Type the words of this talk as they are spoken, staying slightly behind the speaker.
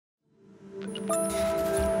Good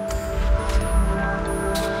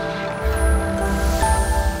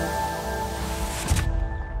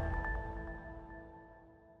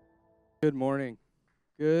morning.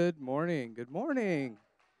 Good morning. Good morning.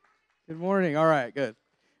 Good morning. All right, good.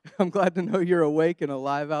 I'm glad to know you're awake and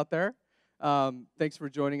alive out there. Thanks for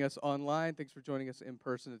joining us online. Thanks for joining us in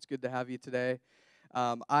person. It's good to have you today.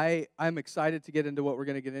 I'm excited to get into what we're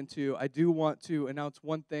going to get into. I do want to announce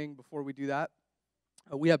one thing before we do that.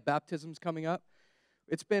 We have baptisms coming up.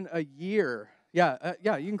 It's been a year. Yeah,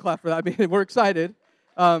 you can clap for that. I mean, we're excited.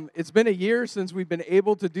 It's been a year since we've been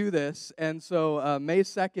able to do this, and so May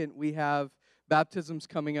 2nd, we have baptisms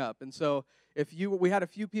coming up. And so we had a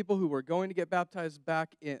few people who were going to get baptized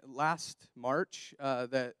back in last March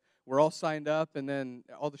that were all signed up, and then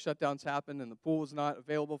all the shutdowns happened, and the pool was not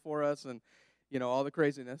available for us, and all the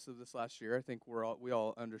craziness of this last year. I think we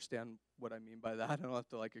all understand what I mean by that. I don't have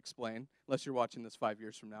to explain, unless you're watching this 5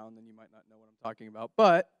 years from now, and then you might not know what I'm talking about.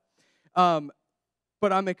 But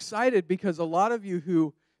I'm excited because a lot of you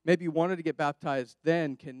who maybe wanted to get baptized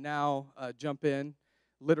then can now jump in,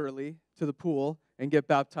 literally, to the pool and get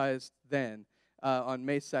baptized then on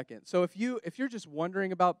May 2nd. So if you're just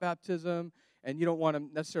wondering about baptism and you don't want to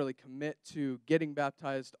necessarily commit to getting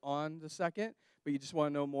baptized on the 2nd, but you just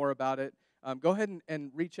want to know more about it, go ahead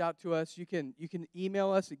and reach out to us. You can email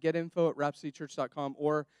us at getinfo@rhapsodychurch.com,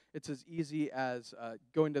 or it's as easy as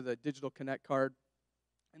going to the digital connect card,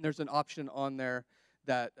 and there's an option on there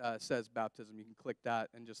that says baptism. You can click that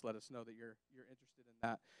and just let us know that you're interested in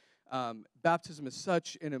that. Baptism is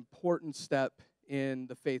such an important step in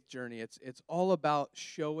the faith journey. It's all about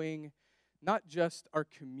showing not just our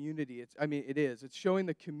community. It's showing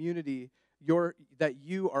the community that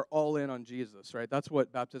you are all in on Jesus, right? That's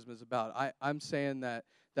what baptism is about. I'm saying that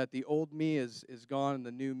the old me is gone and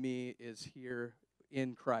the new me is here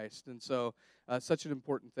in Christ. And so such an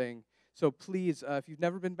important thing. So please, if you've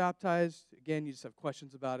never been baptized, again, you just have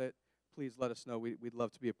questions about it, please let us know. We'd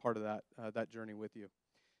love to be a part of that journey with you.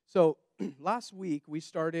 So last week, we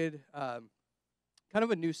started kind of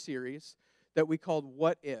a new series that we called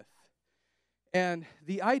What If? And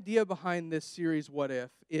the idea behind this series, What If,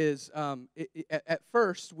 is at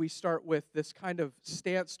first we start with this kind of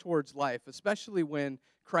stance towards life, especially when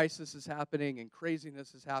crisis is happening and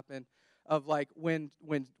craziness has happened. Of when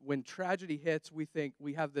tragedy hits, we think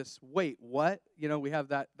we have this, wait, what? We have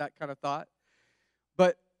that kind of thought.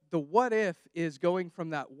 But the what if is going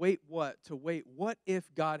from that wait, what, to wait, what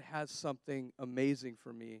if God has something amazing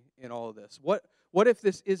for me in all of this? What if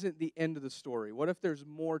this isn't the end of the story? What if there's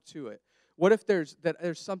more to it? What if there's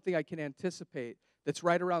something I can anticipate that's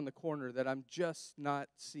right around the corner that I'm just not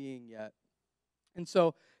seeing yet? And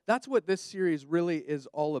so that's what this series really is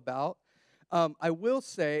all about. I will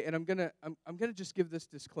say, and I'm gonna just give this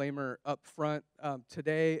disclaimer up front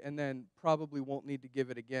today, and then probably won't need to give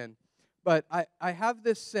it again. But I have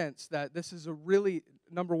this sense that this is a really,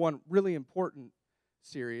 number one, really important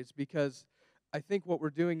series, because I think what we're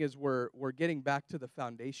doing is we're getting back to the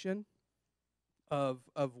foundation of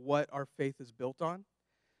what our faith is built on,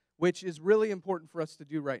 which is really important for us to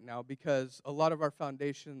do right now, because a lot of our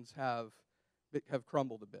foundations have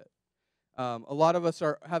crumbled a bit. A lot of us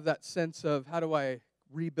have that sense of, how do I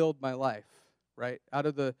rebuild my life, right? Out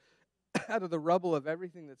of the rubble of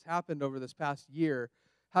everything that's happened over this past year,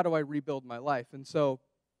 how do I rebuild my life? And so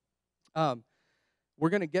we're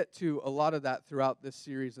going to get to a lot of that throughout this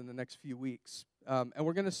series in the next few weeks. And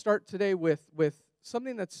we're going to start today with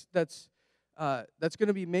something that's going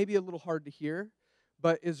to be maybe a little hard to hear,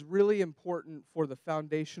 but is really important for the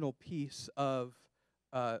foundational piece of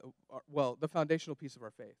the foundational piece of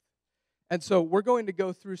our faith. And so we're going to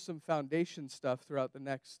go through some foundation stuff throughout the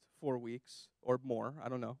next 4 weeks or more. I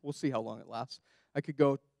don't know. We'll see how long it lasts. I could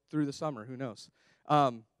go through the summer. Who knows?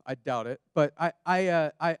 I doubt it. But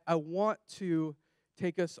I want to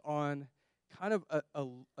take us on kind of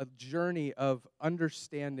a journey of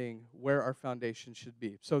understanding where our foundation should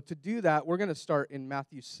be. So to do that, we're going to start in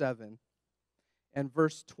Matthew 7 and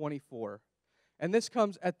verse 24. And this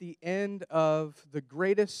comes at the end of the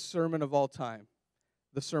greatest sermon of all time,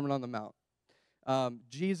 the Sermon on the Mount.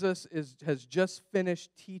 Jesus has just finished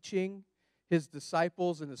teaching his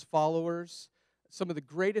disciples and his followers some of the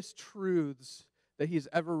greatest truths that he's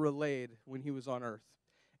ever relayed when he was on earth.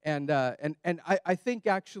 And I think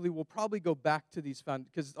actually we'll probably go back to these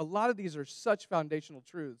because a lot of these are such foundational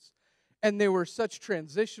truths, and they were such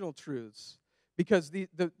transitional truths, because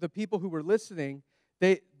the people who were listening,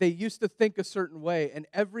 they used to think a certain way, and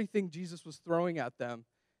everything Jesus was throwing at them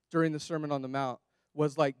during the Sermon on the Mount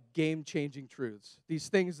was like game-changing truths. These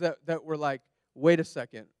things that were like, wait a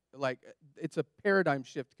second, like it's a paradigm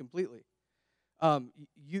shift completely.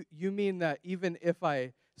 You mean that even if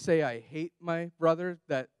I say I hate my brother,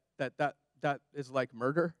 that is like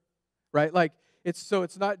murder, right? Like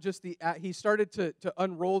it's not just he started to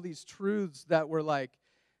unroll these truths that were like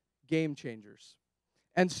game changers.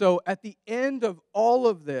 And so at the end of all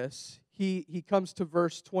of this, he comes to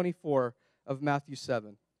verse 24 of Matthew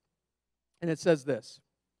 7. And it says this: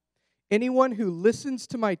 anyone who listens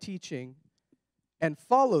to my teaching and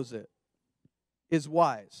follows it is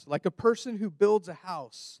wise, like a person who builds a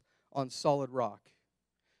house on solid rock.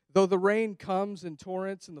 Though the rain comes in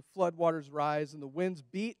torrents and the floodwaters rise and the winds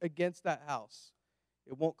beat against that house,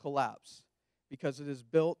 it won't collapse because it is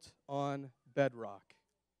built on bedrock.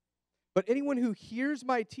 But anyone who hears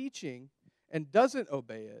my teaching and doesn't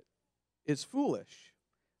obey it is foolish,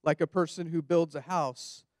 like a person who builds a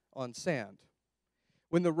house on sand.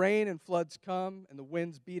 When the rain and floods come and the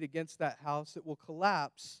winds beat against that house, it will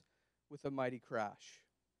collapse with a mighty crash.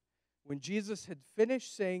 When Jesus had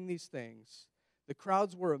finished saying these things, the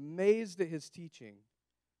crowds were amazed at his teaching,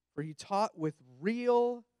 for he taught with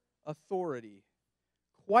real authority,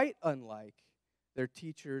 quite unlike their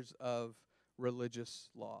teachers of religious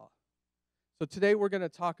law. So today we're going to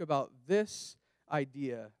talk about this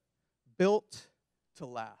idea, built to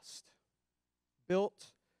last. Built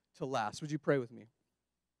to last. Would you pray with me?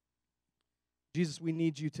 Jesus, we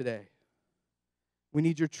need you today. We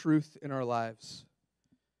need your truth in our lives.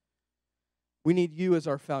 We need you as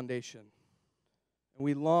our foundation. And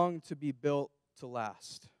we long to be built to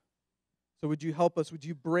last. So would you help us? Would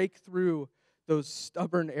you break through those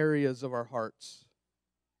stubborn areas of our hearts?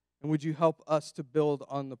 And would you help us to build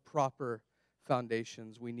on the proper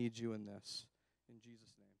foundations? We need you in this. In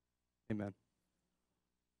Jesus' name, amen.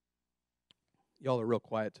 Y'all are real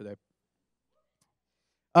quiet today.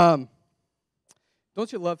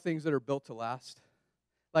 Don't you love things that are built to last?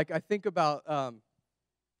 Like I think about,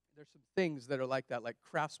 there's some things that are like that, like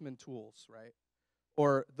Craftsman tools, right?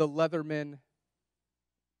 Or the Leatherman,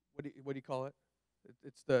 what do you call it?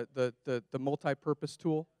 It's the multi-purpose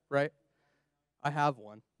tool, right? I have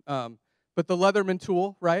one. But the Leatherman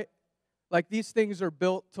tool, right? Like these things are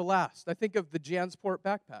built to last. I think of the Jansport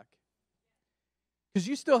backpack. Because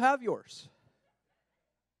you still have yours,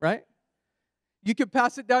 right? You could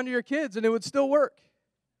pass it down to your kids and it would still work.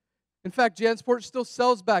 In fact, Jansport still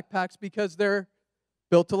sells backpacks because they're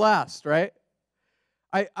built to last, right?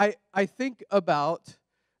 I think about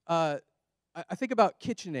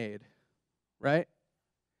KitchenAid, right?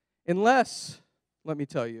 Unless, let me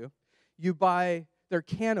tell you, you buy their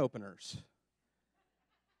can openers.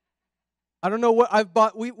 I don't know what I've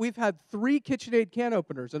bought. We've had 3 KitchenAid can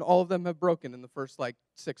openers, and all of them have broken in the first,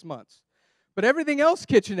 6 months. But everything else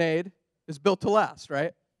KitchenAid is built to last,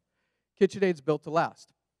 right? KitchenAid's built to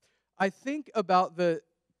last. I think about the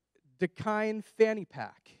Dakine fanny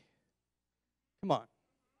pack. Come on.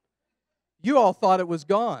 You all thought it was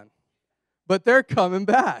gone, but they're coming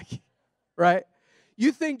back, right?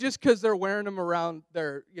 You think just because they're wearing them around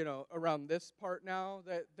their, around this part now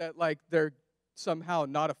that they're somehow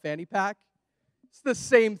not a fanny pack? It's the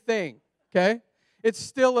same thing, okay? It's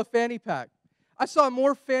still a fanny pack. I saw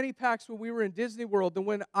more fanny packs when we were in Disney World than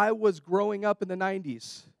when I was growing up in the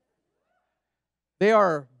 90s. They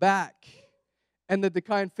are back. And the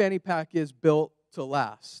Dakine fanny pack is built to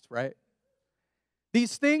last, right?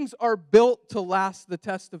 These things are built to last the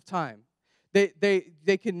test of time.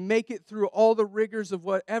 They can make it through all the rigors of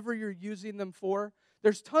whatever you're using them for.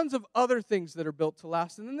 There's tons of other things that are built to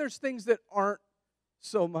last, and then there's things that aren't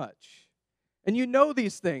so much. And you know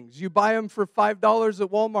these things. You buy them for $5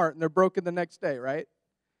 at Walmart, and they're broken the next day, right?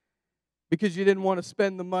 Because you didn't want to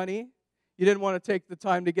spend the money. You didn't want to take the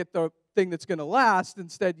time to get the thing that's going to last.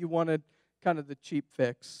 Instead, you wanted kind of the cheap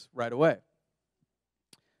fix right away.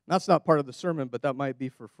 That's not part of the sermon, but that might be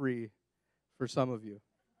for free for some of you.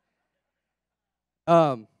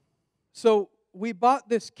 So we bought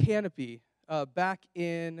this canopy back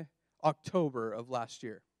in October of last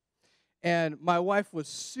year. And my wife was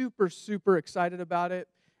super, super excited about it.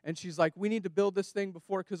 And she's like, we need to build this thing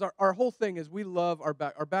before, because our whole thing is we love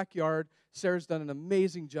our backyard. Sarah's done an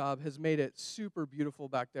amazing job, has made it super beautiful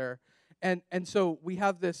back there. And so we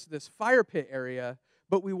have this fire pit area,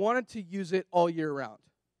 but we wanted to use it all year round,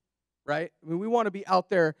 right? I mean, we want to be out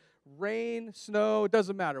there, rain, snow, it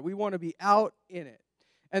doesn't matter. We want to be out in it.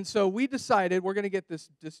 And so we decided we're going to get this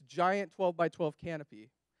giant 12 by 12 canopy.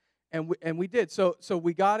 And we did. So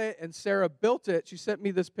we got it, and Sarah built it. She sent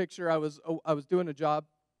me this picture. I was doing a job,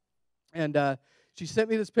 and she sent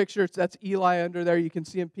me this picture. That's Eli under there. You can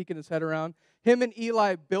see him peeking his head around. Him and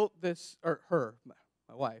Eli built this, or her,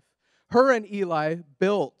 my wife. Her and Eli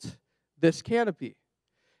built this canopy.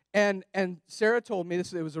 And Sarah told me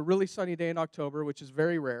this. It was a really sunny day in October, which is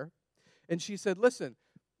very rare. And she said, "Listen,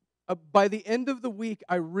 by the end of the week,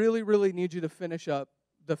 I really, really need you to finish up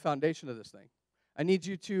the foundation of this thing. I need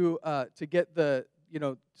you to get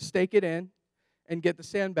stake it in and get the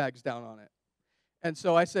sandbags down on it." And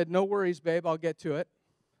so I said, "No worries, babe, I'll get to it."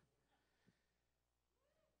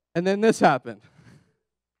 And then this happened.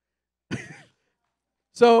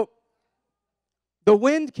 So the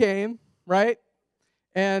wind came, right?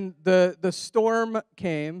 And the storm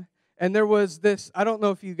came. And there was this, I don't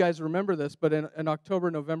know if you guys remember this, but in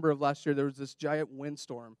October, November of last year, there was this giant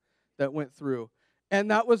windstorm that went through.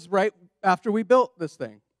 And that was right after we built this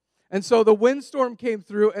thing. And so the windstorm came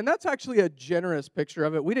through, and that's actually a generous picture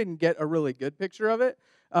of it. We didn't get a really good picture of it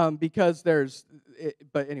because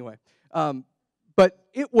but anyway. But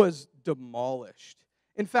it was demolished.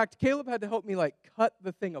 In fact, Caleb had to help me cut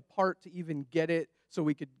the thing apart to even get it so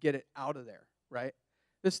we could get it out of there, right?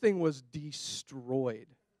 This thing was destroyed.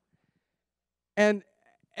 And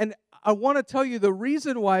I want to tell you the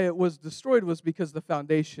reason why it was destroyed was because the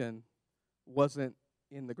foundation wasn't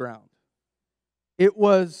in the ground. It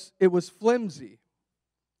was flimsy.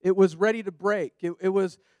 It was ready to break. It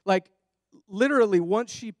was literally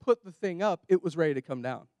once she put the thing up, it was ready to come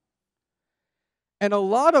down. And a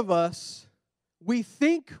lot of us, we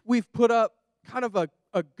think we've put up kind of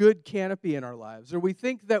a good canopy in our lives, or we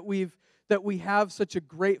think that we have such a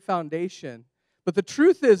great foundation. But the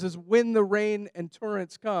truth is when the rain and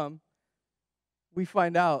torrents come, we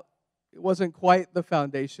find out it wasn't quite the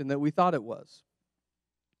foundation that we thought it was.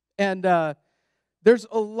 And there's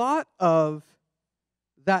a lot of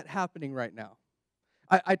that happening right now.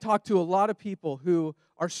 I talk to a lot of people who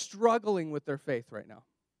are struggling with their faith right now,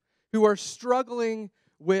 who are struggling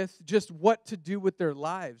with just what to do with their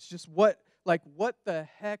lives, just what the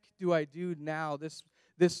heck do I do now? This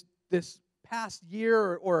past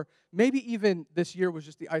year, or maybe even this year was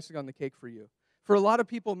just the icing on the cake for you. For a lot of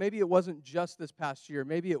people, maybe it wasn't just this past year.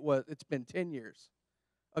 Maybe it's been 10 years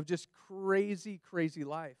of just crazy, crazy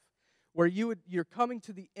life, where you're coming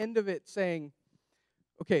to the end of it saying,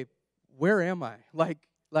 okay, where am I? What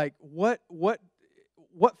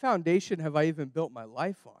foundation have I even built my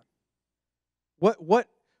life on?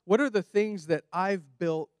 What are the things that I've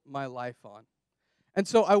built my life on? And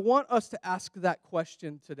so I want us to ask that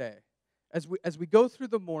question today. As we go through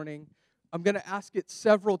the morning, I'm going to ask it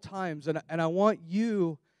several times, and I want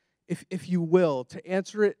you, if you will, to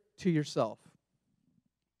answer it to yourself.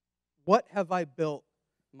 What have I built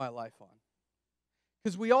my life on?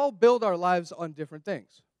 Because we all build our lives on different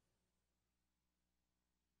things.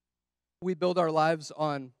 We build our lives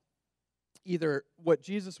on either what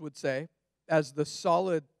Jesus would say as the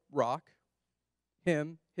solid rock,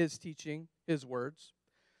 Him, His teaching, His words,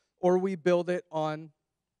 or we build it on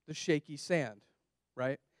the shaky sand,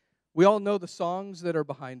 right? We all know the songs that are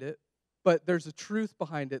behind it, but there's a truth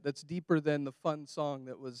behind it that's deeper than the fun song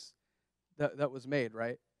that was made,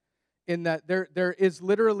 right? In that there is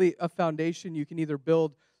literally a foundation you can either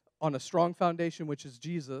build on a strong foundation, which is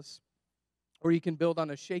Jesus, or you can build on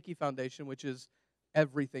a shaky foundation, which is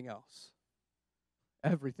everything else.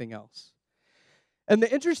 Everything else. And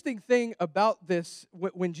the interesting thing about this,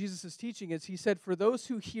 when Jesus is teaching, is He said, for those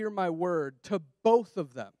who hear my word, to both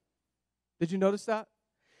of them. Did you notice that?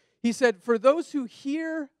 He said, for those who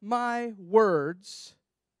hear my words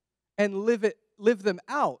and live them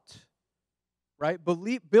out, right?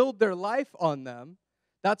 Build their life on them.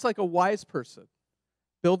 That's like a wise person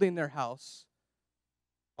building their house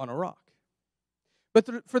on a rock.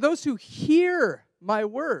 But for those who hear my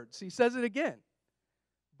words, He says it again,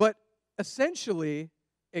 but essentially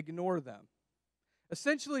ignore them.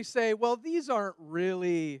 Essentially say, well, these aren't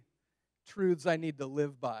really truths I need to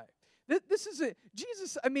live by. This isn't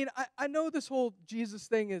Jesus. I mean, I know this whole Jesus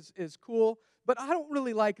thing is cool, but I don't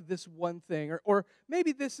really like this one thing, or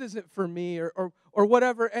maybe this isn't for me, or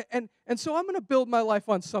whatever. And so I'm going to build my life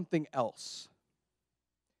on something else.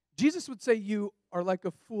 Jesus would say you are like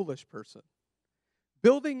a foolish person,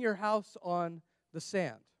 building your house on the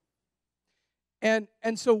sand. And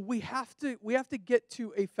so we have to get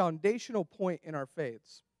to a foundational point in our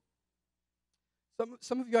faiths.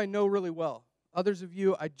 Some of you I know really well. Others of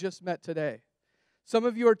you I just met today. Some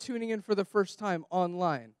of you are tuning in for the first time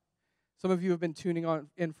online. Some of you have been tuning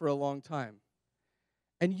in for a long time.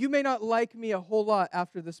 And you may not like me a whole lot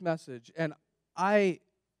after this message, and I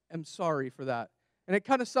am sorry for that. And it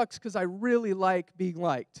kind of sucks because I really like being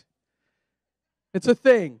liked. It's a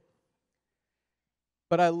thing.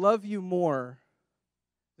 But I love you more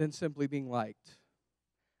than simply being liked.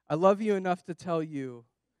 I love you enough to tell you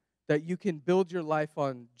that you can build your life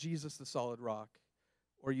on Jesus, the solid rock,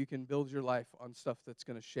 or you can build your life on stuff that's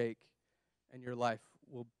going to shake, and your life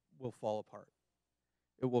will fall apart.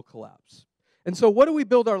 It will collapse. And so what do we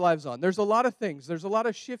build our lives on? There's a lot of things. There's a lot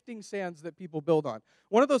of shifting sands that people build on.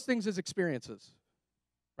 One of those things is experiences,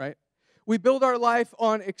 right? We build our life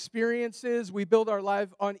on experiences. We build our life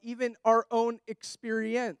on even our own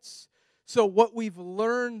experience. So what we've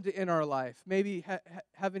learned in our life, maybe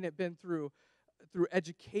having it been through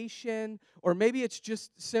education, or maybe it's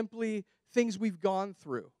just simply things we've gone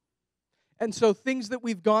through. And so things that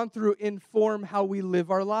we've gone through inform how we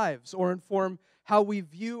live our lives, or inform how we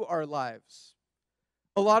view our lives.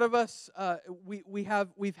 A lot of us,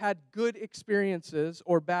 we've had good experiences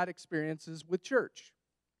or bad experiences with church.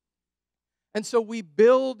 And so we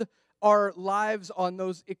build our lives on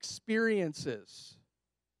those experiences.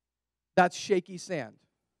 That's shaky sand.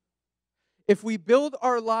 If we build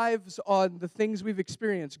our lives on the things we've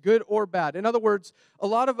experienced, good or bad. In other words, a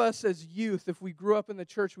lot of us as youth, if we grew up in the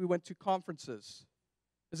church, we went to conferences.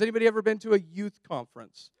 Has anybody ever been to a youth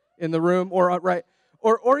conference in the room, or right?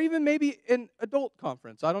 Or even maybe an adult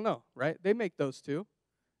conference? I don't know, right? They make those too,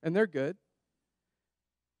 and they're good.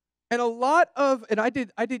 And I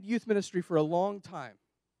did youth ministry for a long time.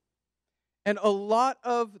 And a lot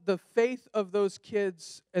of the faith of those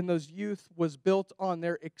kids and those youth was built on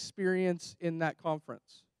their experience in that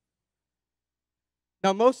conference.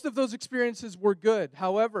 Now, most of those experiences were good.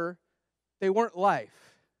 However, they weren't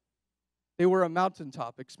life. They were a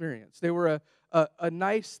mountaintop experience. They were a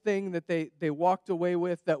nice thing that they walked away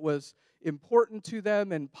with that was important to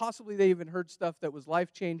them, and possibly they even heard stuff that was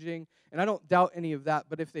life-changing, and I don't doubt any of that,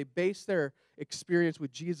 but if they base their experience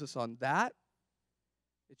with Jesus on that,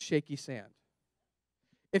 it's shaky sand.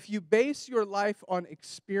 If you base your life on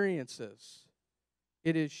experiences,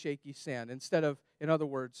 it is shaky sand. In other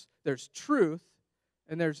words, there's truth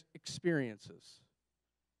and there's experiences.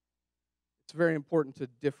 It's very important to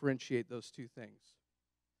differentiate those two things.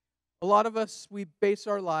 A lot of us, we build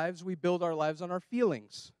our lives on our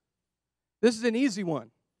feelings. This is an easy one,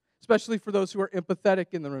 especially for those who are empathetic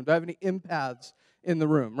in the room. Do I have any empaths in the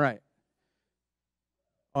room? Right.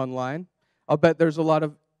 Online. I'll bet there's a lot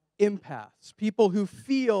of empaths, people who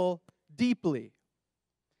feel deeply.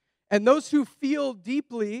 And those who feel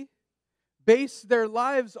deeply base their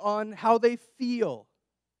lives on how they feel.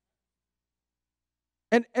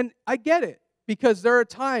 And I get it, because there are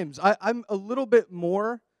times, I'm a little bit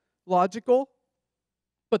more logical,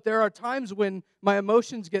 but there are times when my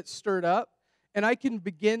emotions get stirred up, and I can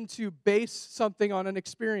begin to base something on an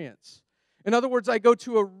experience. In other words, I go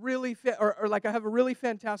to a really, I have a really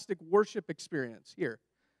fantastic worship experience here.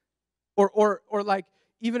 Or like,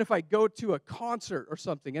 even if I go to a concert or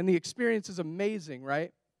something, and the experience is amazing,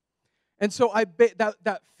 right? And so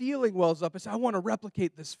that feeling wells up. I say, I want to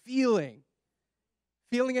replicate this feeling.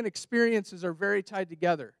 Feeling and experiences are very tied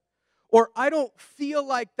together. Or I don't feel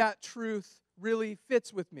like that truth really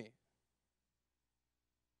fits with me.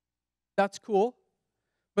 That's cool.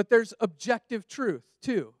 But there's objective truth,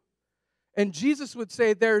 too. And Jesus would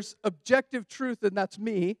say there's objective truth, and that's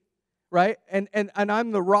me, right? And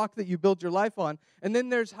I'm the rock that you build your life on. And then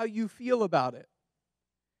there's how you feel about it.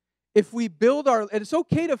 If we build and it's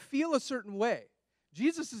okay to feel a certain way.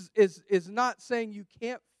 Jesus is not saying you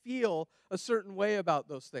can't feel a certain way about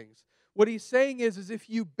those things. What he's saying is if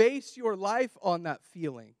you base your life on that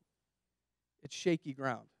feeling, it's shaky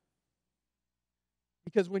ground.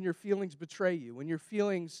 Because when your feelings betray you,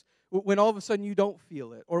 when all of a sudden you don't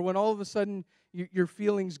feel it, or when all of a sudden your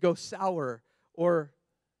feelings go sour, or,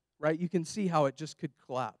 right, you can see how it just could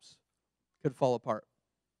collapse, could fall apart.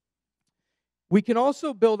 We can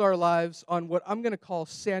also build our lives on what I'm going to call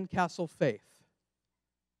sandcastle faith.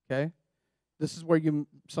 Okay? This is where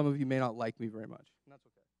some of you may not like me very much. And that's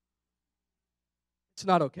okay. It's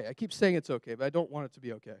not okay. I keep saying it's okay, but I don't want it to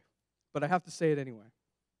be okay. But I have to say it anyway.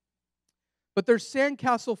 But there's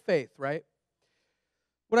sandcastle faith, right?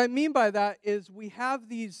 What I mean by that is we have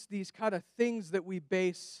these kind of things that we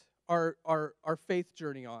base our faith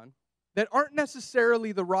journey on that aren't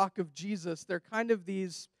necessarily the rock of Jesus. They're kind of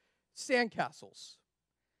these sandcastles.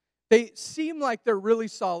 They seem like they're really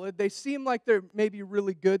solid. They seem like they're maybe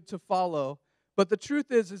really good to follow. But the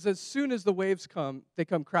truth is as soon as the waves come, they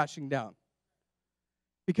come crashing down.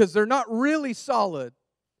 Because they're not really solid.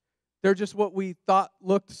 They're just what we thought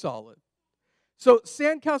looked solid. So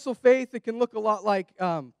sandcastle faith, it can look a lot like,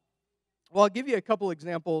 I'll give you a couple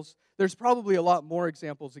examples. There's probably a lot more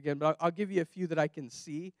examples again, but I'll give you a few that I can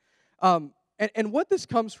see. And what this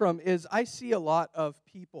comes from is I see a lot of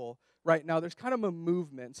people right now. There's kind of a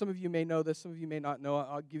movement. Some of you may know this. Some of you may not know.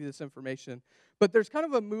 I'll give you this information. But there's kind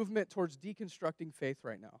of a movement towards deconstructing faith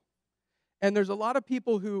right now. And there's a lot of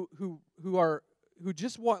people who are who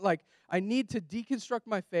just want, like, I need to deconstruct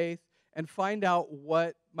my faith and find out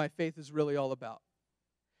what my faith is really all about.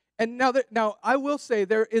 And now I will say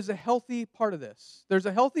there is a healthy part of this. There's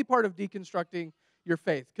a healthy part of deconstructing your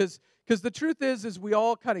faith, because the truth is we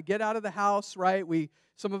all kind of get out of the house, right?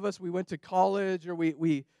 Some of us, we went to college, or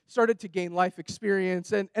we started to gain life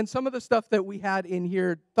experience, and some of the stuff that we had in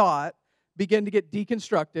here began to get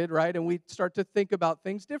deconstructed, right? And we start to think about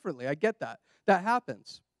things differently. I get that. That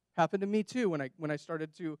happens. Happened to me too when I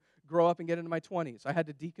started to grow up and get into my 20s. I had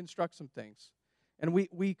to deconstruct some things. And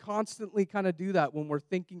we constantly kind of do that when we're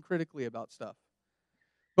thinking critically about stuff.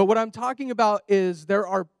 But what I'm talking about is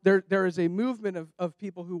there is a movement of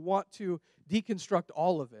people who want to deconstruct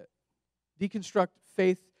all of it. Deconstruct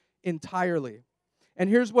faith entirely. And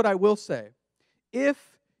here's what I will say.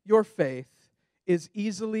 If your faith is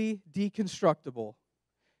easily deconstructible,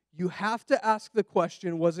 you have to ask the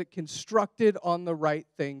question, was it constructed on the right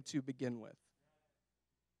thing to begin with?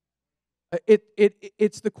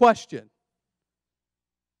 It's the question.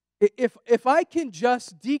 If I can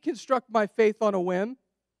just deconstruct my faith on a whim,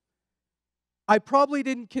 I probably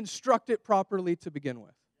didn't construct it properly to begin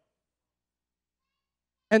with.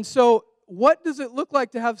 And so, what does it look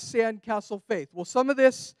like to have sandcastle faith? Well, some of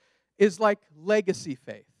this is like legacy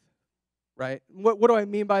faith, right? What do I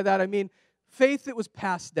mean by that? I mean faith that was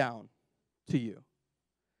passed down to you.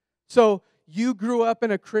 So, you grew up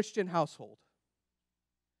in a Christian household,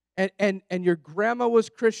 and your grandma was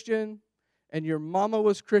Christian, and your mama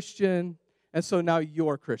was Christian, and so now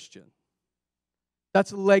you're Christian.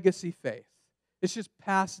 That's legacy faith. It's just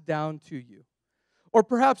passed down to you. Or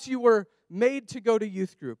perhaps you were made to go to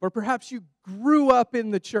youth group, or perhaps you grew up in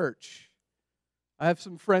the church. I have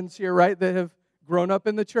some friends here, right, that have grown up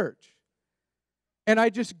in the church. And I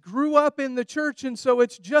just grew up in the church, and so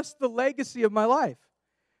it's just the legacy of my life.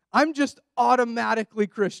 I'm just automatically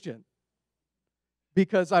Christian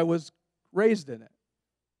because I was raised in it.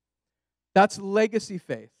 That's legacy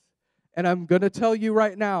faith. And I'm going to tell you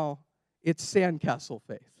right now, it's sandcastle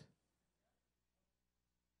faith.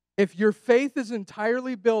 If your faith is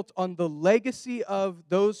entirely built on the legacy of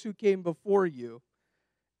those who came before you,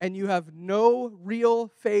 and you have no real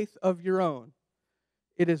faith of your own,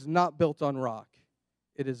 it is not built on rock.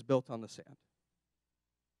 It is built on the sand.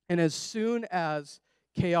 And as soon as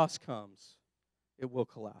chaos comes, it will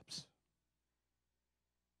collapse.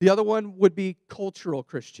 The other one would be cultural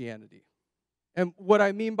Christianity. And what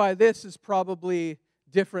I mean by this is probably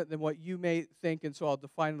different than what you may think, and so I'll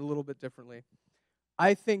define it a little bit differently.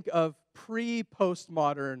 I think of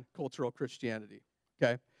pre-postmodern cultural Christianity,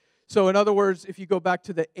 okay? So in other words, if you go back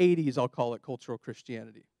to the 80s, I'll call it cultural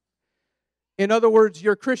Christianity. In other words,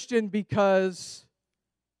 you're Christian because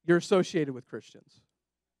you're associated with Christians.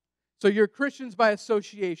 So you're Christians by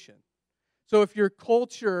association. So if your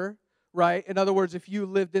culture, right, in other words, if you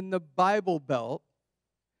lived in the Bible Belt,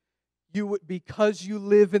 because you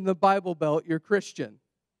live in the Bible Belt, you're Christian.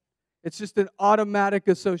 It's just an automatic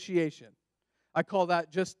association. I call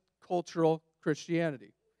that just cultural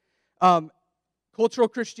Christianity. Cultural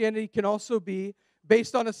Christianity can also be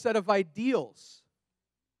based on a set of ideals.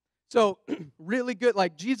 So, really good,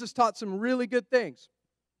 like Jesus taught some really good things.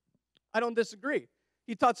 I don't disagree.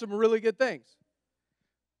 He taught some really good things.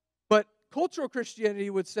 But cultural Christianity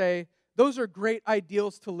would say, those are great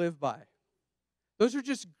ideals to live by.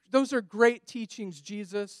 Those are great teachings,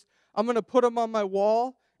 Jesus. I'm going to put them on my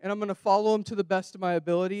wall, and I'm going to follow them to the best of my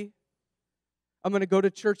ability. I'm going to go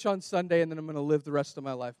to church on Sunday, and then I'm going to live the rest of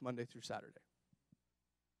my life Monday through Saturday.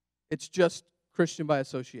 It's just Christian by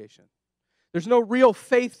association. There's no real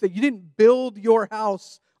faith that you didn't build your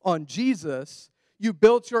house on Jesus. You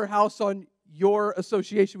built your house on your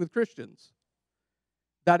association with Christians.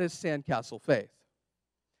 That is sandcastle faith.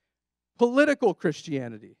 Political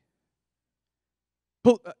Christianity.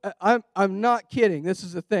 I'm not kidding. This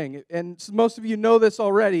is a thing. And most of you know this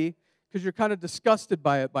already because you're kind of disgusted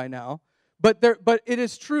by it by now. But it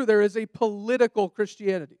is true. There is a political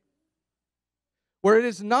Christianity where it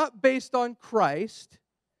is not based on Christ.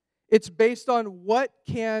 It's based on what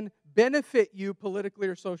can benefit you politically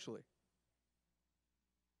or socially.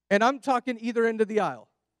 And I'm talking either end of the aisle.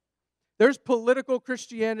 There's political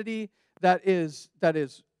Christianity that is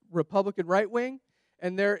Republican right-wing,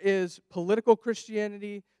 and there is political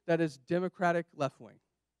Christianity that is Democratic left-wing.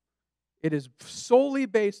 It is solely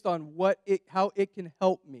based on how it can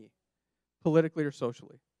help me politically or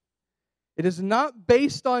socially. It is not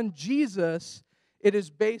based on Jesus. It is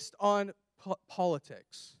based on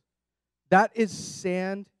politics. That is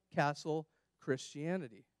sandcastle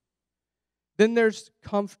Christianity. Then there's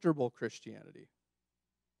comfortable Christianity.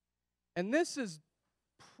 And this is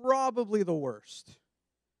probably the worst.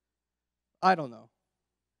 I don't know.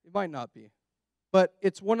 It might not be. But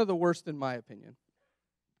it's one of the worst in my opinion.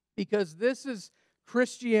 Because this is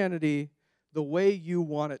Christianity the way you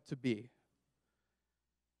want it to be.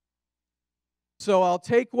 So I'll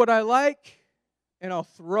take what I like and I'll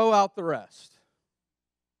throw out the rest.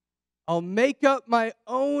 I'll make up my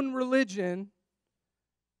own religion.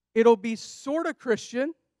 It'll be sort of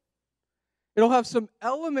Christian. It'll have some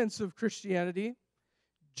elements of Christianity.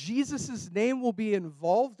 Jesus' name will be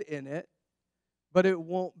involved in it, but it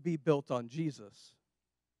won't be built on Jesus.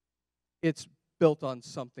 It's built on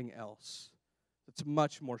something else. It's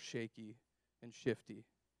much more shaky and shifty.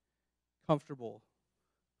 Comfortable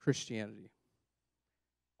Christianity.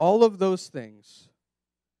 All of those things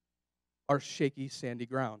are shaky, sandy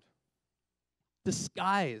ground,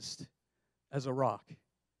 disguised as a rock.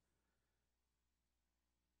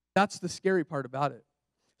 That's the scary part about it.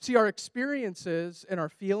 See, our experiences and our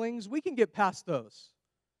feelings, we can get past those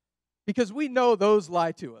because we know those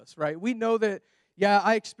lie to us, right? We know that, yeah,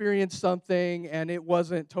 I experienced something and it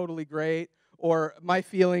wasn't totally great, or my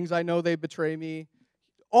feelings, I know they betray me.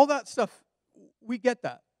 All that stuff, we get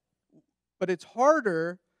that. But it's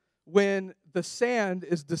harder when the sand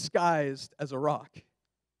is disguised as a rock.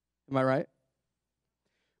 Am I right?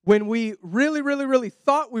 When we really, really, really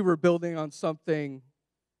thought we were building on something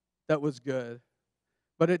that was good,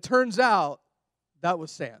 but it turns out that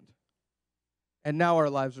was sand. And now our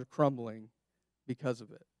lives are crumbling because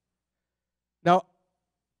of it. Now,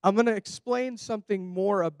 I'm going to explain something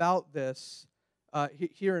more about this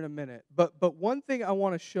here in a minute. But one thing I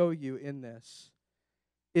want to show you in this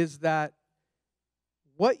is that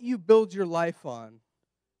what you build your life on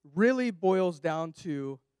really boils down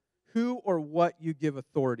to who or what you give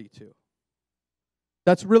authority to.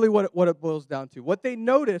 That's really what it boils down to. What they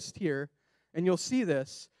noticed here, and you'll see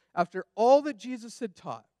this, after all that Jesus had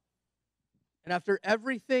taught, and after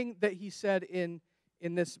everything that he said in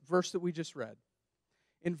this verse that we just read,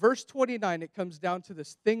 in verse 29, it comes down to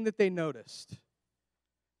this thing that they noticed,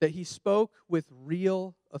 that he spoke with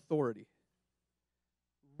real authority.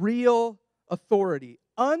 Real authority,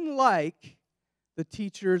 unlike the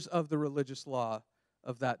teachers of the religious law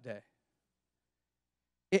of that day.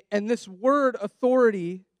 And this word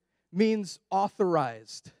authority means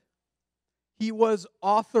authorized. He was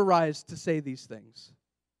authorized to say these things.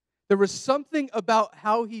 There was something about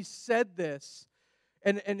how he said this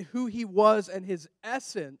and who he was and his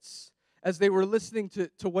essence as they were listening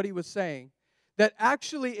to what he was saying that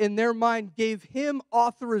actually in their mind gave him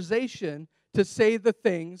authorization to say the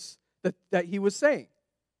things that he was saying.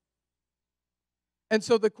 And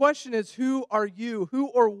so the question is, who are you? Who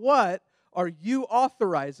or what are you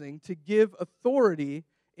authorizing to give authority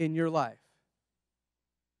in your life?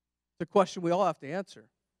 It's a question we all have to answer.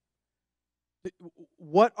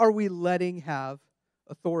 What are we letting have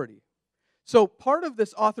authority? So part of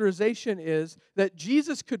this authorization is that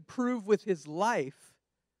Jesus could prove with his life,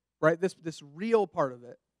 right, this real part of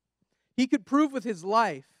it. He could prove with his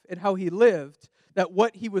life and how he lived that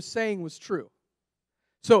what he was saying was true.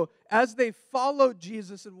 So as they followed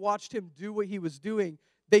Jesus and watched him do what he was doing,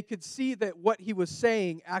 they could see that what he was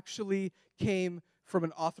saying actually came from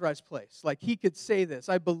an authorized place. Like he could say this,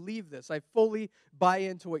 I believe this, I fully buy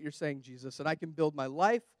into what you're saying, Jesus, and I can build my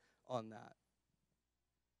life on that.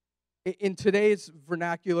 In today's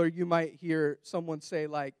vernacular, you might hear someone say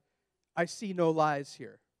like, I see no lies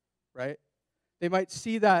here, right? They might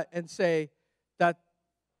see that and say,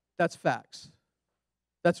 that's facts.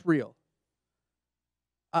 That's real.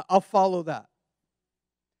 I'll follow that.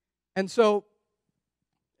 And so,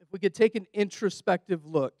 if we could take an introspective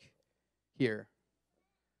look here,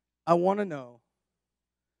 I want to know,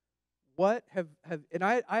 what and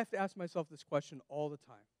I have to ask myself this question all the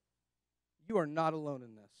time. You are not alone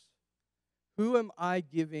in this. Who am I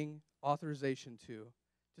giving authorization to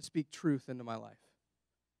speak truth into my life?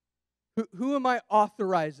 Who am I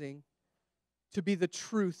authorizing to be the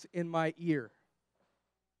truth in my ear?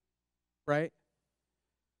 Right?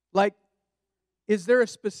 Like, is there a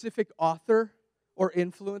specific author or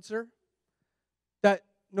influencer that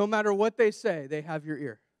no matter what they say, they have your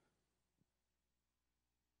ear?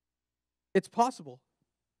 It's possible.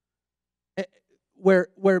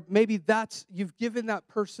 Where maybe you've given that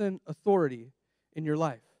person authority in your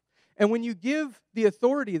life. And when you give the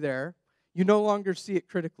authority there, you no longer see it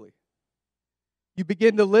critically. You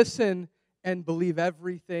begin to listen and believe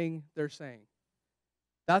everything they're saying.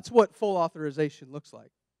 That's what full authorization looks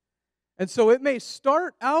like. And so it may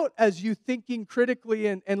start out as you thinking critically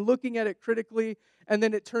and looking at it critically, and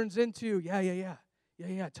then it turns into, yeah,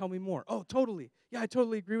 tell me more. Oh, totally. Yeah, I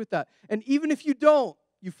totally agree with that. And even if you don't,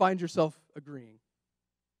 you find yourself agreeing.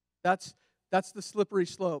 That's the slippery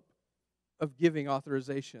slope of giving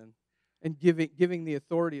authorization and giving the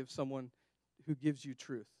authority of someone who gives you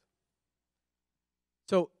truth.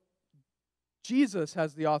 So Jesus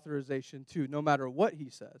has the authorization to, no matter what he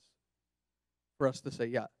says, for us to say,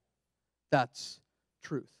 yeah, that's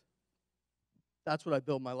truth. That's what I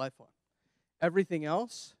build my life on. Everything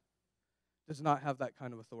else does not have that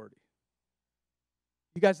kind of authority.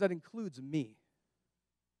 You guys, that includes me.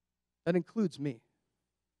 That includes me.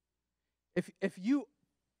 If you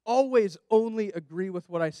always only agree with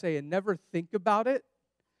what I say and never think about it,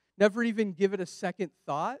 never even give it a second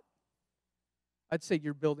thought, I'd say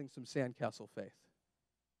you're building some sandcastle faith.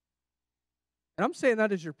 And I'm saying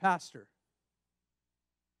that as your pastor.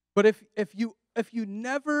 But if you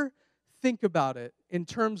never think about it in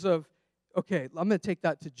terms of, okay, I'm going to take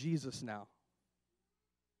that to Jesus now,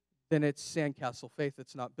 then it's sandcastle faith.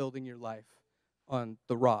 It's not building your life on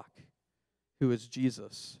the rock, who is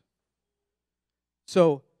Jesus.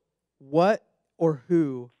 So, what or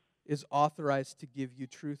who is authorized to give you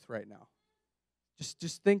truth right now?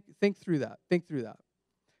 Just think through that. Think through that.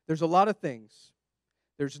 There's a lot of things.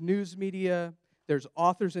 There's news media. There's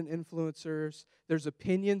authors and influencers. There's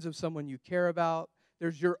opinions of someone you care about.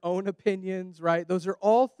 There's your own opinions, right? Those are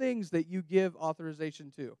all things that you give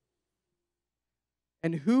authorization to.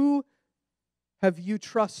 And who have you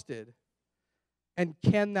trusted? And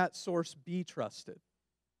can that source be trusted?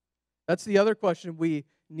 That's the other question we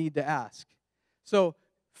need to ask. So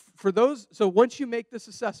once you make this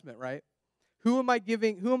assessment, right? Who am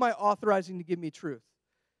I authorizing to give me truth?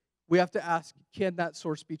 We have to ask, can that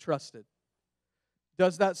source be trusted?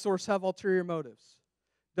 Does that source have ulterior motives?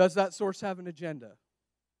 Does that source have an agenda?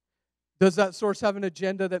 Does that source have an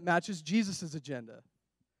agenda that matches Jesus' agenda?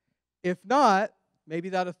 If not, maybe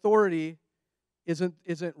that authority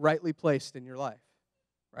isn't rightly placed in your life,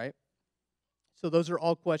 right? So those are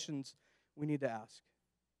all questions we need to ask.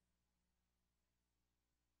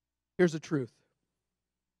 Here's the truth.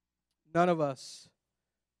 None of us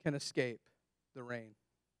can escape the rain.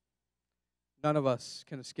 None of us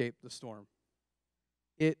can escape the storm.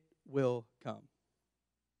 It will come.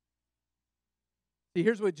 See,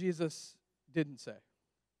 here's what Jesus didn't say.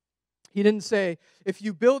 He didn't say, if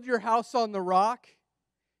you build your house on the rock,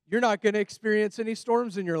 you're not going to experience any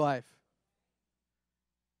storms in your life.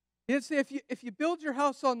 He didn't say, if you build your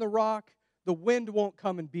house on the rock, the wind won't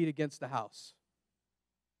come and beat against the house.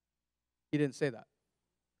 He didn't say that.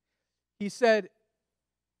 He said,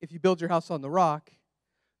 if you build your house on the rock,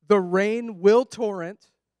 the rain will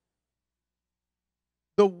torrent,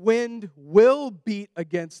 the wind will beat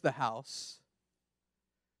against the house,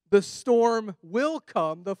 the storm will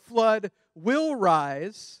come, the flood will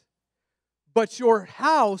rise, but your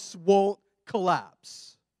house won't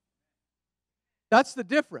collapse. That's the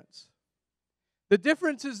difference. The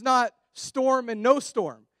difference is not storm and no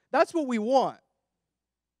storm. That's what we want.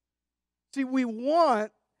 See, we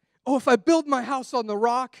want, if I build my house on the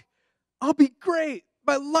rock, I'll be great.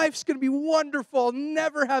 My life's going to be wonderful. I'll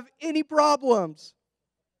never have any problems.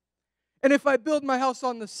 And if I build my house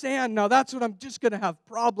on the sand, now that's when I'm just going to have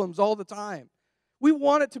problems all the time. We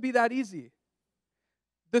want it to be that easy.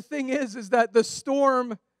 The thing is that the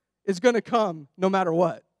storm is going to come no matter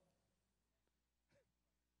what.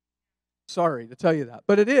 Sorry to tell you that,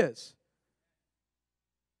 but it is.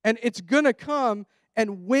 And it's going to come,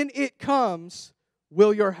 and when it comes,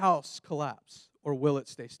 will your house collapse or will it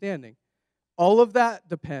stay standing? All of that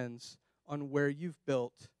depends on where you've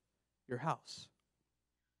built your house.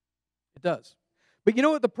 It does. But you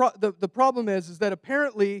know what the problem is that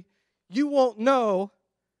apparently you won't know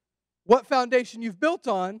what foundation you've built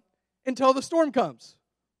on until the storm comes.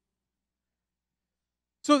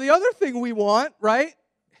 So the other thing we want, right,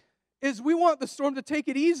 is we want the storm to take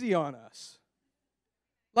it easy on us.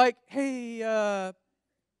 Like, hey, I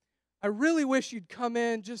really wish you'd come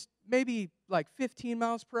in just maybe like 15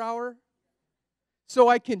 miles per hour so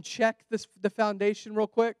I can check the foundation real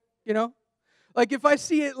quick, you know? Like if I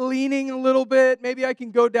see it leaning a little bit, maybe I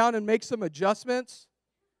can go down and make some adjustments.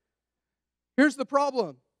 Here's the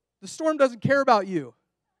problem. The storm doesn't care about you.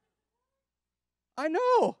 I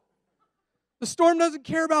know. The storm doesn't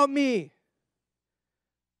care about me.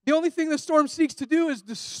 The only thing the storm seeks to do is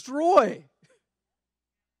destroy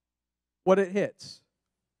what it hits.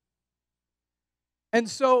 And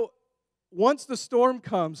so, once the storm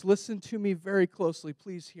comes, listen to me very closely.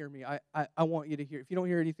 Please hear me. I want you to hear. If you don't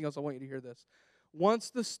hear anything else, I want you to hear this. Once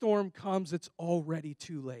the storm comes, it's already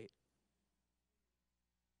too late.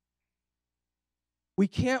 We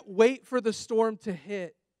can't wait for the storm to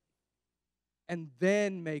hit and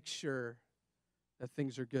then make sure that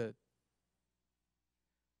things are good.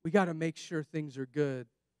 We got to make sure things are good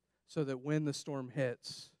so that when the storm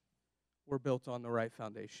hits, we're built on the right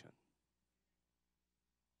foundation.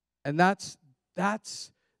 And that's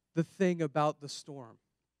the thing about the storm,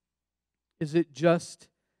 is it just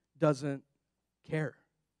doesn't care.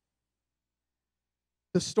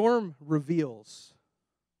 The storm reveals.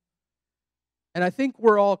 And I think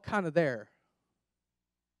we're all kind of there.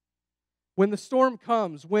 When the storm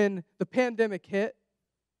comes, when the pandemic hit,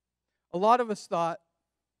 a lot of us thought,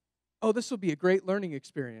 oh, this will be a great learning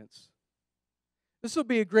experience. This will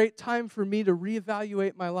be a great time for me to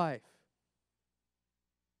reevaluate my life.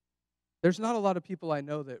 There's not a lot of people I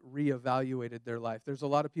know that reevaluated their life. There's a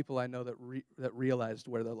lot of people I know that realized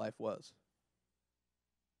where their life was.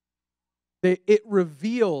 It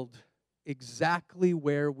revealed exactly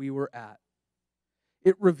where we were at.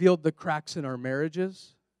 It revealed the cracks in our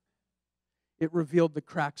marriages. It revealed the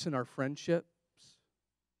cracks in our friendships.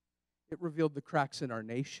 It revealed the cracks in our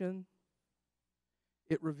nation.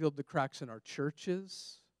 It revealed the cracks in our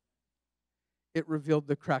churches. It revealed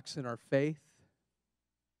the cracks in our faith.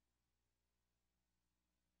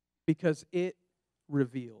 Because it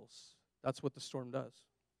reveals. That's what the storm does.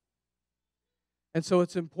 And so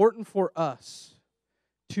it's important for us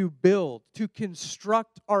to build, to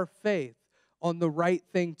construct our faith on the right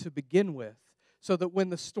thing to begin with, so that when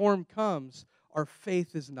the storm comes, our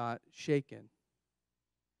faith is not shaken.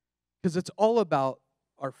 Because it's all about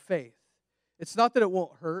our faith. It's not that it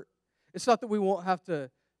won't hurt. It's not that we won't have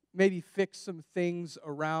to maybe fix some things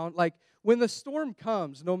around. Like, when the storm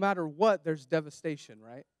comes, no matter what, there's devastation,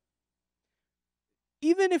 right?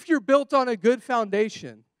 Even if you're built on a good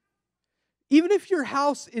foundation, even if your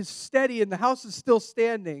house is steady and the house is still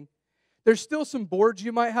standing, there's still some boards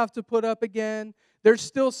you might have to put up again. There's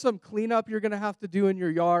still some cleanup you're going to have to do in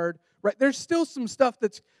your yard, right? There's still some stuff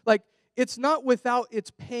that's like, it's not without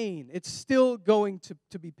its pain. It's still going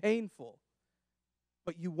to be painful.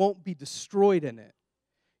 But you won't be destroyed in it.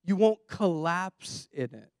 You won't collapse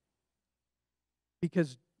in it.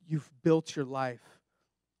 Because you've built your life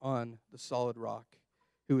on the solid rock,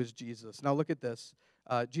 who is Jesus. Now look at this.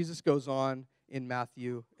 Jesus goes on in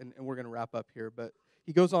Matthew, and we're going to wrap up here, but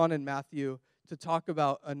he goes on in Matthew to talk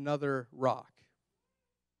about another rock.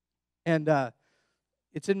 And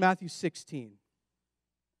it's in Matthew 16.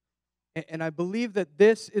 And I believe that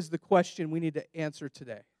this is the question we need to answer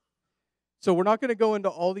today. So we're not going to go into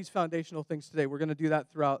all these foundational things today. We're going to do that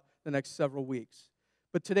throughout the next several weeks.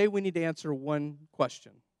 But today we need to answer one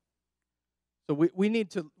question. So we need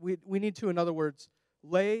to, in other words,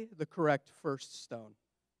 lay the correct first stone.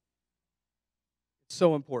 It's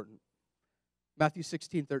so important. Matthew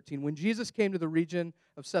 16:13. When Jesus came to the region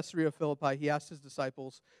of Caesarea Philippi, he asked his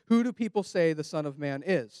disciples, "Who do people say the Son of Man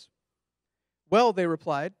is?" "Well," they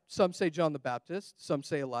replied, "some say John the Baptist, some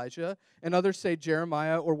say Elijah, and others say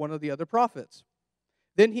Jeremiah or one of the other prophets."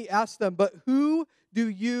 Then he asked them, "But who do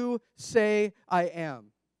you say I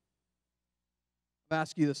am?" I'm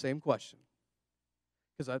asking you the same question,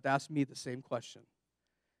 because I've asked me the same question.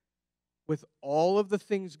 With all of the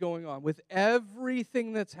things going on, with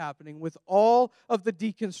everything that's happening, with all of the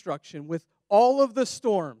deconstruction, with all of the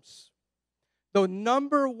storms, the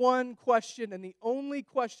number one question and the only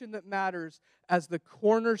question that matters as the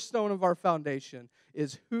cornerstone of our foundation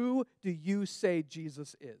is, who do you say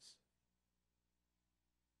Jesus is?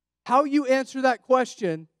 How you answer that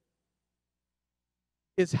question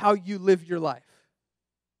is how you live your life.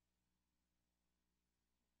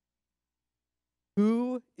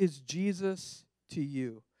 Who is Jesus to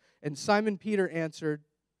you? And Simon Peter answered,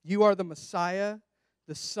 "You are the Messiah,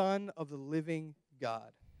 the Son of the living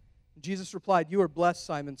God." Jesus replied, "You are blessed,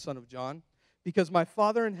 Simon, son of John, because my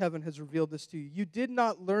Father in heaven has revealed this to you. You did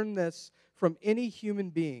not learn this from any human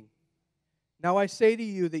being. Now I say to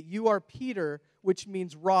you that you are Peter, which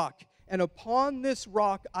means rock, and upon this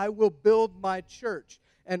rock I will build my church,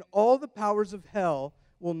 and all the powers of hell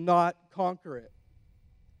will not conquer it."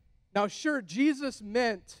 Now, sure, Jesus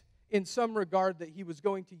meant in some regard that he was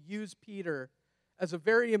going to use Peter as a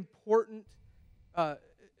very important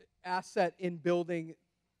asset in building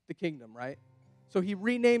the kingdom, right? So he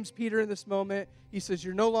renames Peter in this moment. He says,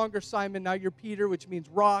 "You're no longer Simon, now you're Peter," which means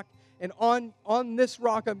rock. And on this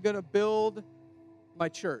rock I'm going to build my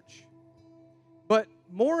church. But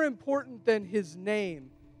more important than his name,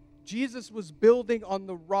 Jesus was building on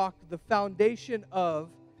the rock the foundation of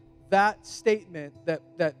that statement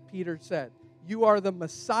that Peter said. You are the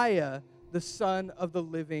Messiah, the Son of the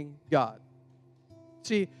living God.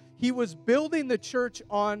 See, he was building the church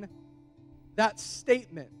on that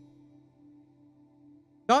statement.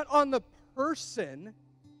 Not on the person,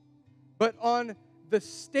 but on the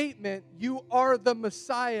statement, you are the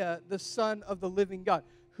Messiah, the Son of the living God.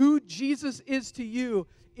 Who Jesus is to you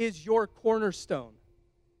is your cornerstone.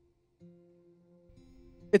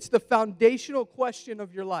 It's the foundational question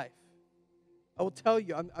of your life. I will tell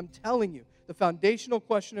you, I'm telling you, the foundational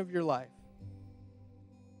question of your life.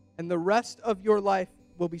 And the rest of your life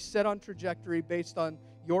will be set on trajectory based on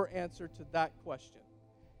your answer to that question.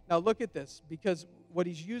 Now look at this, because what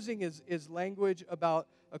he's using is language about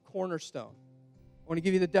a cornerstone. I want to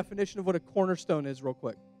give you the definition of what a cornerstone is real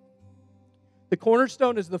quick. The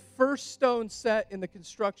cornerstone is the first stone set in the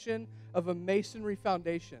construction of a masonry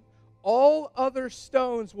foundation. All other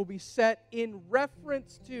stones will be set in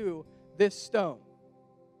reference to this stone,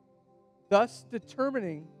 thus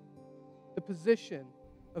determining the position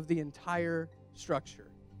of the entire structure.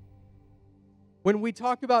 When we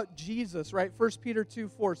talk about Jesus, right, 1 Peter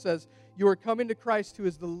 2:4 says, "You are coming to Christ, who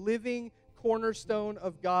is the living cornerstone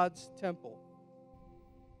of God's temple."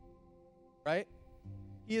 Right?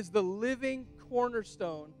 He is the living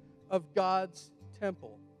cornerstone of God's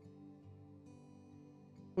temple.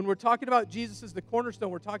 When we're talking about Jesus as the cornerstone,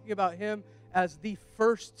 we're talking about him as the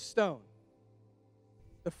first stone.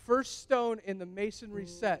 The first stone in the masonry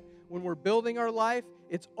set. When we're building our life,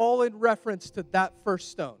 it's all in reference to that first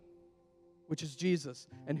stone, which is Jesus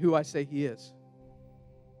and who I say he is.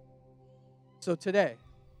 So today,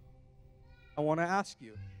 I want to ask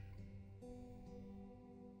you,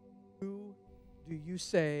 who do you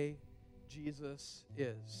say Jesus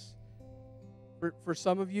is? For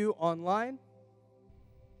some of you online,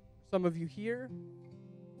 some of you here,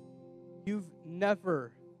 you've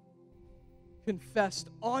never confessed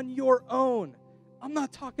on your own. I'm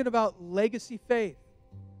not talking about legacy faith.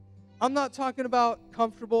 I'm not talking about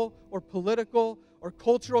comfortable or political or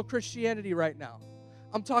cultural Christianity right now.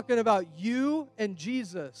 I'm talking about you and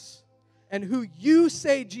Jesus and who you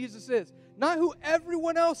say Jesus is. Not who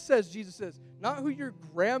everyone else says Jesus is. Not who your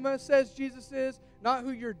grandma says Jesus is. Not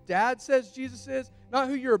who your dad says Jesus is. Not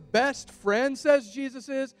who your best friend says Jesus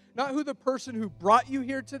is. Not who the person who brought you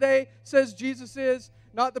here today says Jesus is.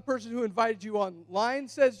 Not the person who invited you online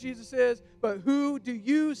says Jesus is. But who do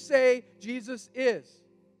you say Jesus is?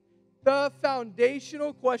 The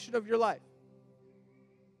foundational question of your life.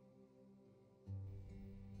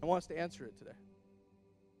 I want us to answer it today.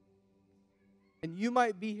 And you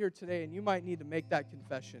might be here today and you might need to make that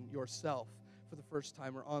confession yourself for the first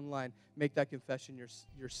time, or online, make that confession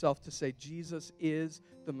yourself to say Jesus is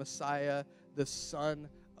the Messiah, the Son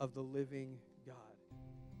of the living God.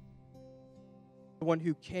 The one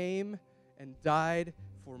who came and died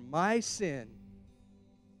for my sin and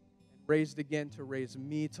raised again to raise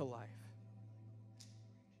me to life.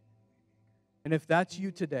 And if that's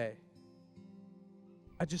you today,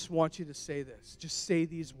 I just want you to say this. Just say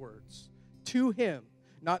these words to him,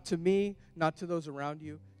 not to me, not to those around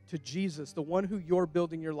you, to Jesus, the one who you're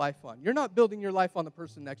building your life on. You're not building your life on the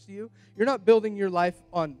person next to you. You're not building your life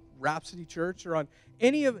on Rhapsody Church or on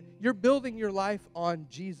any of it. You're building your life on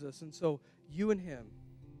Jesus. And so you and him,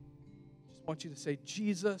 I just want you to say,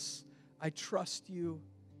 Jesus, I trust you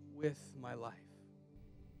with my life.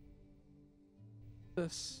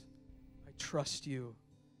 Jesus, I trust you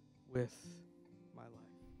with my life.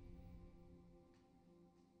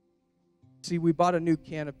 See, we bought a new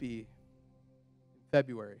canopy in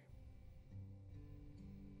February.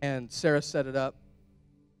 And Sarah set it up.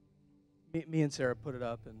 Me and Sarah put it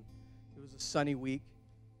up, and it was a sunny week.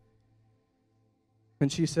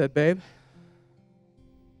 And she said, babe,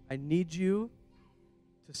 I need you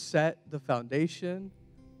to set the foundation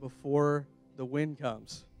before the wind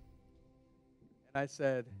comes. And I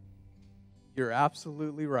said, you're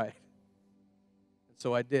absolutely right. And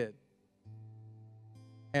so I did.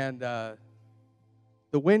 And the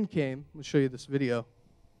wind came. Let me show you this video.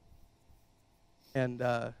 And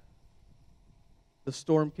the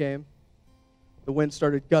storm came. The wind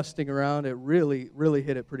started gusting around. It really, really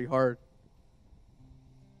hit it pretty hard.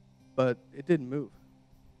 But it didn't move.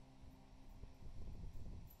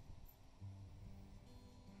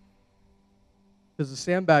 Because the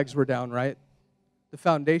sandbags were down, right? The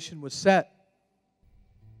foundation was set.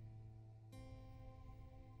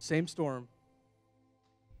 Same storm.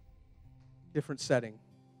 Different setting.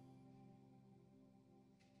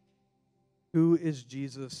 Who is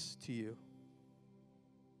Jesus to you?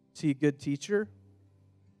 Is he a good teacher,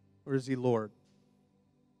 or is he Lord?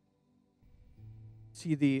 Is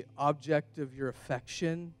he the object of your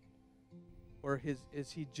affection, or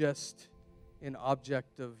is he just an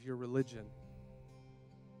object of your religion?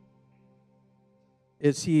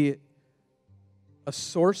 Is he a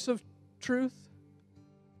source of truth,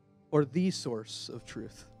 or the source of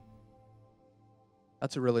truth?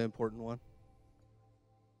 That's a really important one.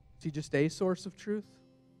 Is he just a source of truth?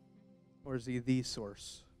 Or is he the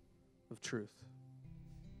source of truth?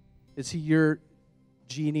 Is he your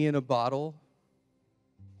genie in a bottle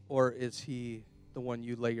or is he the one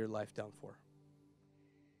you lay your life down for?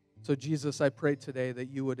 So Jesus, I pray today that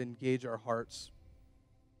you would engage our hearts,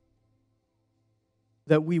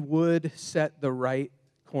 that we would set the right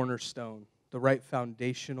cornerstone, the right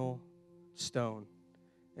foundational stone,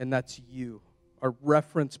 and that's you. Our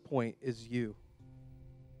reference point is you.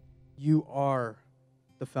 You are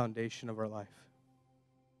the foundation of our life.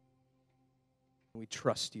 We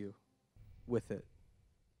trust you with it.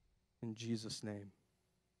 In Jesus' name,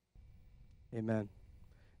 amen.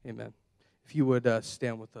 Amen. If you would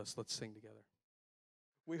stand with us, let's sing together.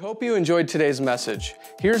 We hope you enjoyed today's message.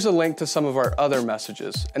 Here's a link to some of our other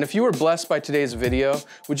messages. And if you were blessed by today's video,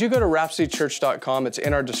 would you go to rhapsodychurch.com, it's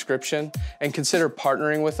in our description, and consider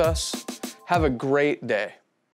partnering with us? Have a great day.